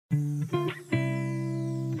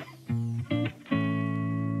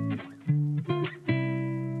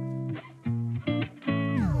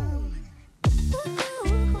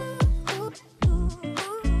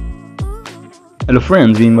Hello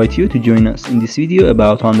friends, we invite you to join us in this video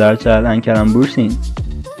about Hande ercel and Kerem Bursin.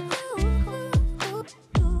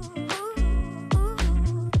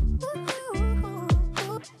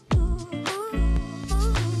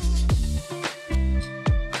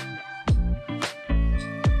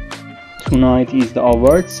 Tonight is the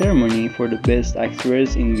award ceremony for the best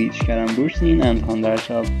actress, in which Kerem Bursin and Hande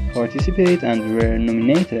ercel participate and were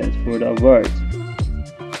nominated for the award.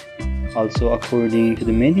 Also, according to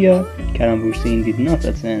the media, Kerem Bursin did not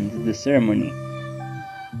attend the ceremony,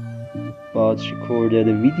 but recorded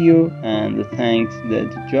a video and thanked the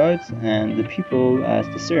judge and the people at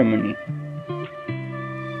the ceremony.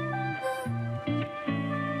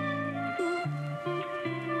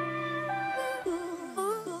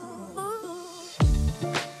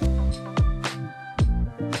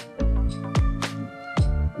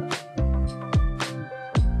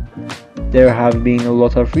 There have been a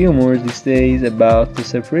lot of rumors these days about the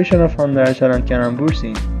separation of Hande ercel and Kerem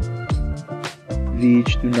Bursin,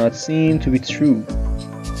 which do not seem to be true.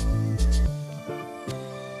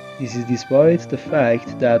 This is despite the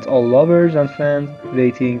fact that all lovers and fans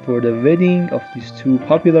waiting for the wedding of these two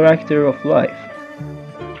popular actors of life.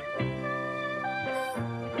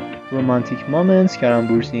 Romantic moments Kerem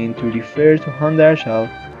Bursin to refer to Hande ercel,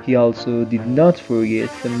 he also did not forget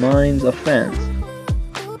the minds of fans.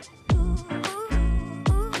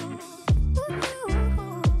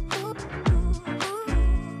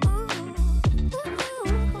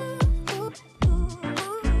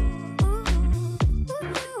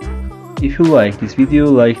 If you like this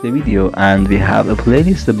video, like the video, and we have a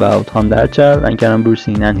playlist about Hande ercel and Kerem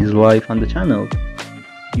Bursin and his life on the channel.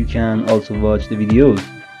 You can also watch the videos.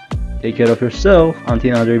 Take care of yourself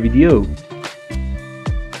until another video.